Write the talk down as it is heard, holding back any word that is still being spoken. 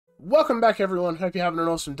Welcome back, everyone. Hope you're having an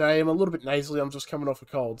awesome day. I'm a little bit nasally. I'm just coming off a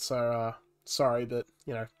cold, so sorry, but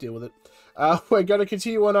you know, deal with it. We're going to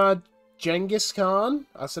continue on our Genghis Khan.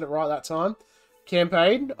 I said it right that time.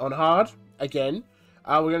 Campaign on hard again.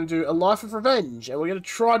 We're going to do a life of revenge, and we're going to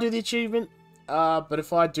try to do the achievement. But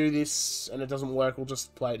if I do this and it doesn't work, we'll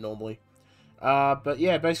just play it normally. But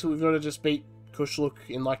yeah, basically we've got to just beat Kushluk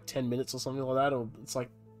in like 10 minutes or something like that, or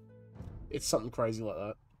it's something crazy like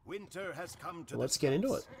that. Winter has come to Let's get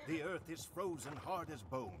into it. The earth is frozen hard as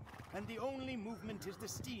bone, and the only movement is the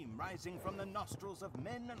steam rising from the nostrils of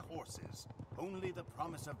men and horses. Only the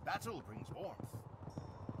promise of battle brings warmth.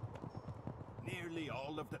 Nearly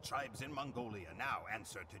all of the tribes in Mongolia now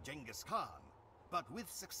answer to Genghis Khan, but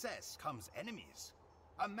with success comes enemies.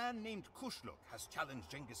 A man named Kushluk has challenged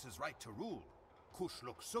Genghis's right to rule.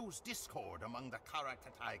 Kushluk sows discord among the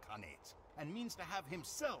Kara-Khitai Khanate, and means to have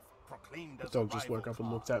himself proclaimed as the dog just woke up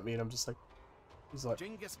and looked at me, and I'm just like, he's like,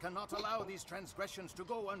 Genghis cannot allow these transgressions to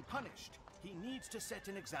go unpunished. He needs to set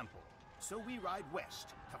an example. So we ride west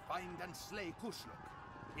to find and slay Kushluk.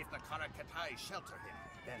 If the Kara-Khitai shelter him,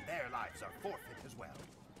 then their lives are forfeit as well.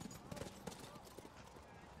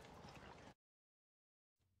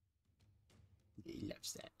 He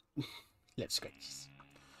loves that. Loves scratches.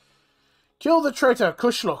 Kill the traitor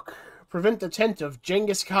Kushluk. Prevent the tent of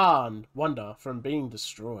Genghis Khan, Wonder, from being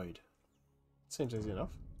destroyed. Seems easy enough.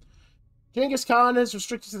 Genghis Khan is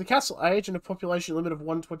restricted to the castle age and a population limit of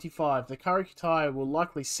 125. The Kara-Khitai will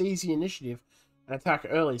likely seize the initiative and attack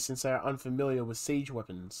early since they are unfamiliar with siege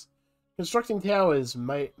weapons. Constructing towers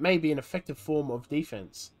may be an effective form of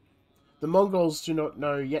defense. The Mongols do not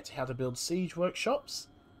know yet how to build siege workshops.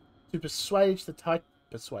 To persuade the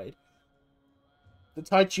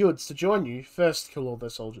Taitsjuds to join you, first kill all their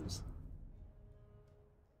soldiers.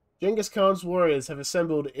 Genghis Khan's warriors have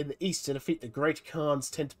assembled in the east to defeat the Great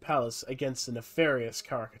Khan's tent palace against the nefarious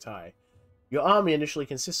Kara-Khitai. Your army initially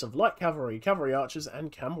consists of light cavalry, cavalry archers,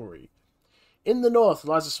 and camelry. In the north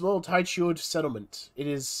lies a small Taitsjud settlement.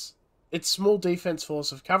 Its small defense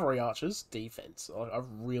force of cavalry archers, defense, I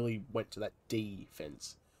really went to that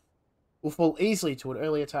defense, will fall easily to an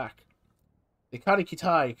early attack. The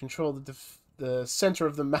Kara-Khitai control the center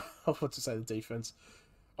of the map, the defense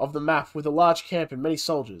of the map, with a large camp and many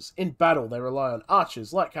soldiers. In battle, they rely on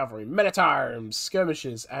archers, light cavalry, men-at-arms,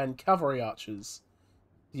 skirmishers, and cavalry archers.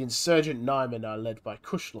 The insurgent Naiman are led by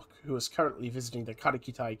Kushluk, who is currently visiting the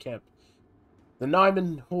Kara-Khitai camp. The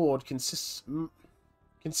Naiman horde consists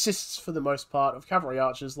for the most part of cavalry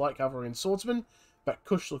archers, light cavalry, and swordsmen, but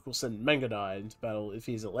Kushluk will send Mangadai into battle if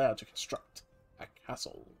he is allowed to construct a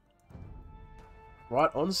castle. Right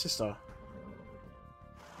on, sister.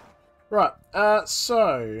 Right,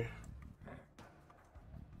 so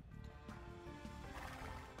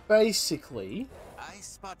basically, I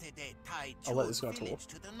spotted a I'll let this guy village talk.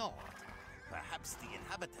 to the north. Perhaps the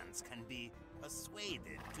inhabitants can be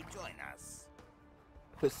persuaded to join us.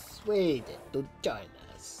 Persuaded to join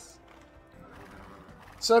us.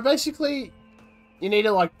 So basically, you need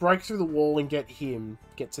to like break through the wall and get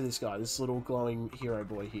to this guy, this little glowing hero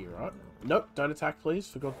boy here, right? Nope, don't attack, please,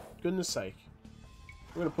 for goodness sake.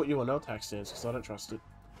 I'm going to put you on no attack stance because I don't trust it.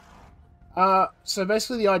 So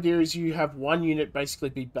basically the idea is you have one unit basically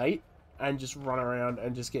be bait and just run around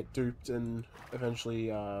and just get duped, and eventually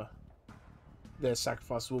their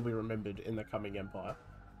sacrifice will be remembered in the coming empire.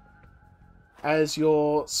 As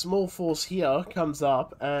your small force here comes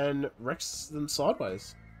up and wrecks them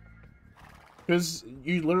sideways. Because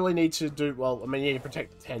you literally need to do, well, I mean, you need to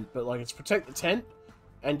protect the tent, but like, it's protect the tent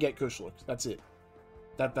and get Kushluk. That's it.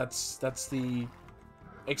 That's the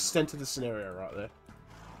extent of the scenario right there.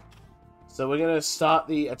 So we're going to start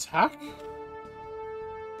the attack.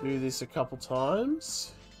 Do this a couple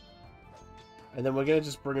times. And then we're going to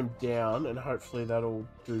just bring him down, and hopefully that'll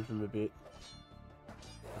dupe him a bit.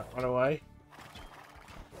 Right, run away.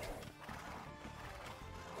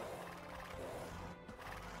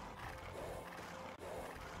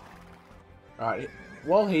 Alright,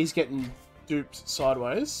 while he's getting duped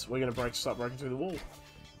sideways, we're going to start breaking through the wall.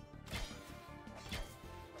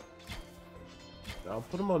 I'll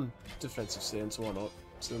put them on defensive stance, why not?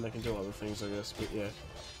 So then they can do other things, I guess, but yeah.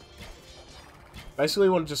 Basically,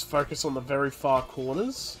 we want to just focus on the very far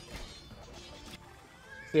corners.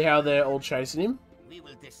 See how they're all chasing him? We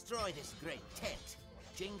will destroy this great tent.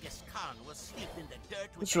 Genghis Khan will sleep in the dirt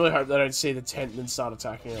with Just really hope they don't see the tent and then start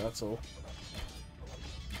attacking it, that's all.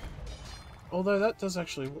 Although that does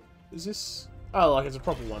actually... Is this... Oh, like it's a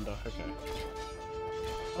proper wonder, okay.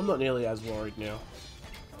 I'm not nearly as worried now.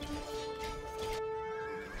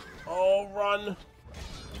 Oh, run!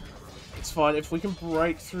 It's fine. If we can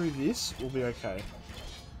break through this, we'll be okay.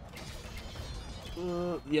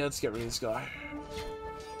 Yeah, let's get rid of this guy.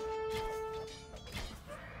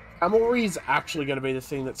 Cavalry is actually going to be the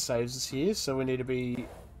thing that saves us here, so we need to be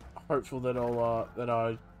hopeful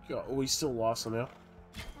that we still alive somehow.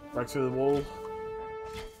 Break through the wall.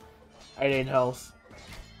 18 health.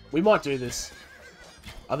 We might do this.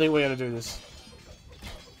 I think we're going to do this.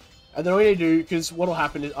 And then all we need to do, because what will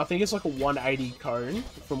happen is, I think it's like a 180 cone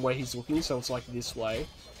from where he's looking, so it's like this way.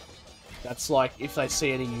 That's like, if they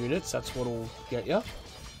see any units, that's what will get you.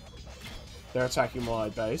 They're attacking my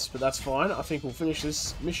base, but that's fine. I think we'll finish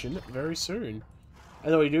this mission very soon.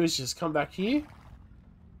 And all we do is just come back here.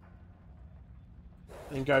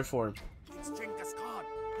 And go for him. It's Genghis Khan.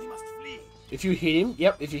 We must flee. If you hit him,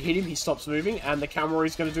 yep, if you hit him, he stops moving, and the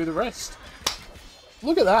cavalry's going to do the rest.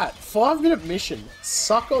 Look at that. 5-minute mission.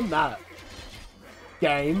 Suck on that.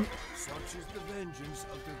 Game. Such is the vengeance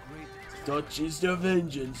of the great... Such is the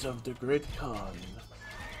vengeance of the great Khan.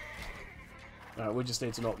 Alright, we just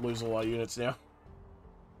need to not lose all our units now.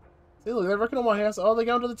 See, look, they're wrecking on my house. Oh, they're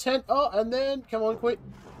going to the tent. Oh, and then, come on, quick.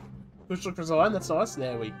 Kushluk resign. That's nice.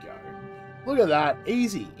 There we go. Look at that.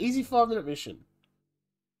 Easy. Easy 5-minute mission.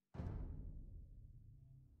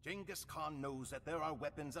 Genghis Khan knows that there are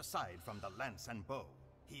weapons aside from the lance and bow.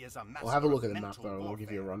 He is a master We'll have a look of at the map, mental though, and I'll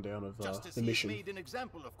give you a warfare. rundown of Just as the he mission. made an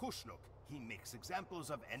example of Kushluk, he makes examples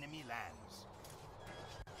of enemy lands.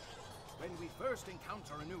 When we first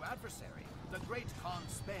encounter a new adversary, the great Khan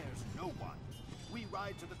spares no one. We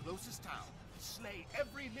ride to the closest town, slay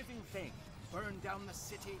every living thing, burn down the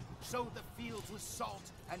city, sow the fields with salt,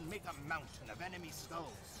 and make a mountain of enemy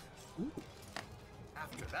skulls. Ooh.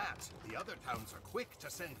 After that, the other towns are quick to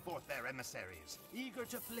send forth their emissaries, eager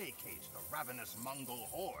to placate the ravenous Mongol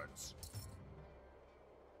hordes.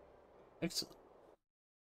 Excellent.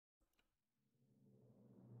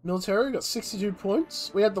 Military, got 62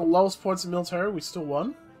 points. We had the lowest points in military, we still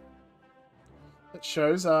won. That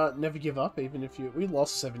shows, never give up, even if we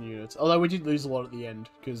lost 7 units. Although we did lose a lot at the end,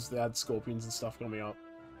 because they had scorpions and stuff coming up.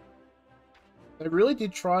 They really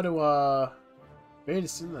did try to, beat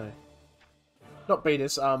us, didn't they? Not beat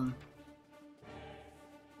us,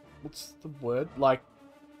 what's the word? Like,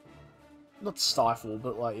 not stifle,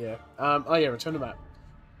 but like, yeah. Oh yeah, return to map.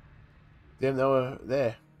 Damn, they were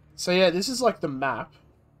there. So yeah, this is like the map.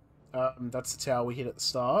 That's the tower we hit at the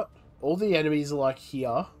start. All the enemies are like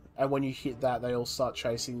here, and when you hit that, they all start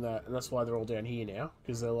chasing that, and that's why they're all down here now,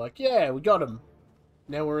 because they're like, yeah, we got them.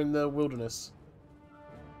 Now we're in the wilderness.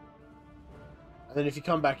 And then if you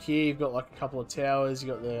come back here, you've got like a couple of towers,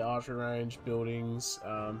 you've got the archery range, buildings,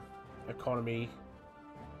 economy.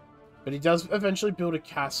 But he does eventually build a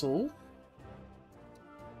castle.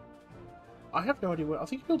 I have no idea where. I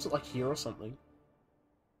think he builds it like here or something.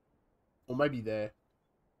 Or maybe there.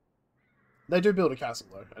 They do build a castle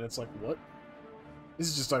though, and it's like, what? This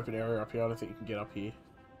is just open area up here. I don't think you can get up here.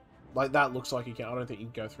 Like, that looks like you can. I don't think you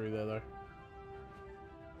can go through there though.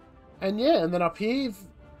 And yeah, and then up here, you've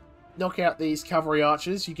knock out these cavalry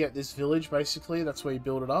archers, you get this village basically. That's where you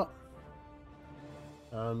build it up.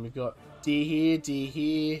 You've got deer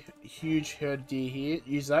here, huge herd of deer here.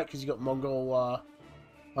 Use that because you got Mongol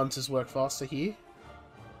hunters work faster here.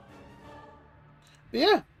 But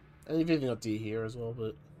yeah, and you've even got deer here as well,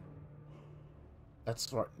 but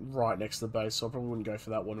that's right next to the base, so I probably wouldn't go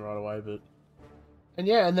for that one right away. But and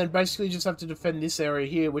yeah, and then basically you just have to defend this area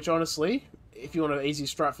here, which honestly, if you want an easy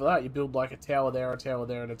strat for that, you build like a tower there, a tower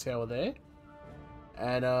there, and a tower there.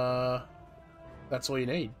 And that's all you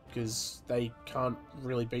need, because they can't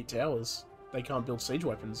really beat towers. They can't build siege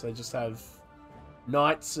weapons. They just have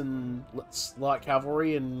knights and light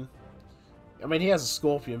cavalry, and I mean, he has a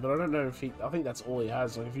scorpion, but I don't know if he... I think that's all he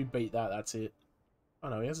has. Like, if you beat that, that's it. Oh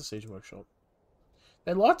no, he has a siege workshop.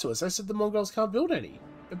 They lied to us. They said the Mongols can't build any.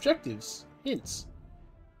 Objectives. Hints.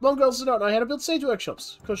 Mongols do not know how to build siege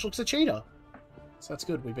workshops. Kushluk's a cheater. So that's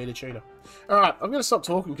good, we beat a cheater. Alright, I'm going to stop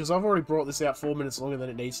talking because I've already brought this out 4 minutes longer than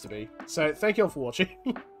it needs to be. So, thank you all for watching.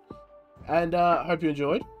 And, hope you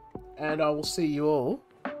enjoyed. And I will see you all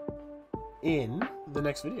in the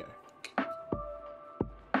next video.